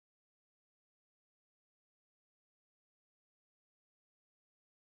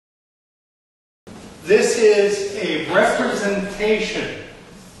This is a representation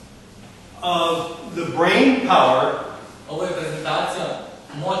of the brain power,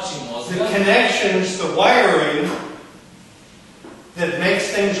 the connections, the wiring that makes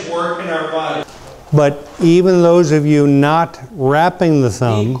things work in our body. But even those of you not wrapping the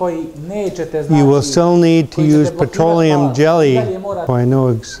thumb, you will still need to use petroleum jelly. So I know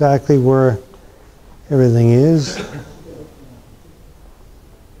exactly where everything is.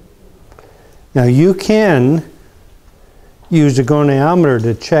 Now you can use a goniometer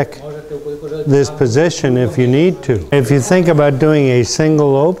to check this position if you need to. If you think about doing a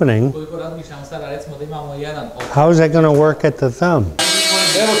single opening, how is that going to work at the thumb?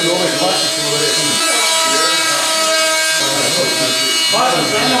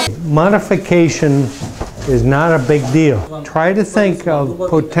 Modification is not a big deal. Try to think of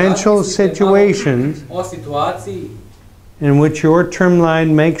potential situations in which your trim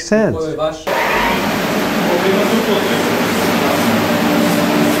line makes sense.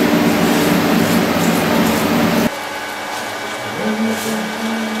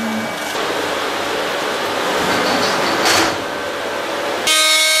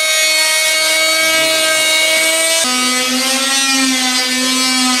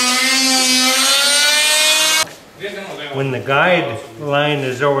 When the guide line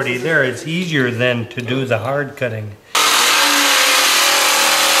is already there, it's easier then to do the hard cutting.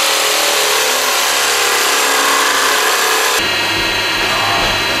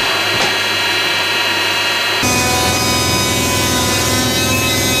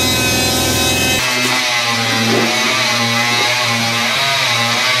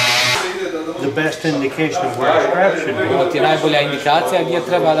 The best indication of where the strap should be. Ovo ti je najbolja indikacija gdje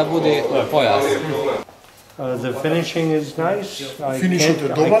treba da bude pojas. The finishing is nice. I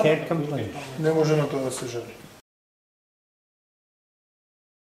can't complain. Ne može na to da se želi.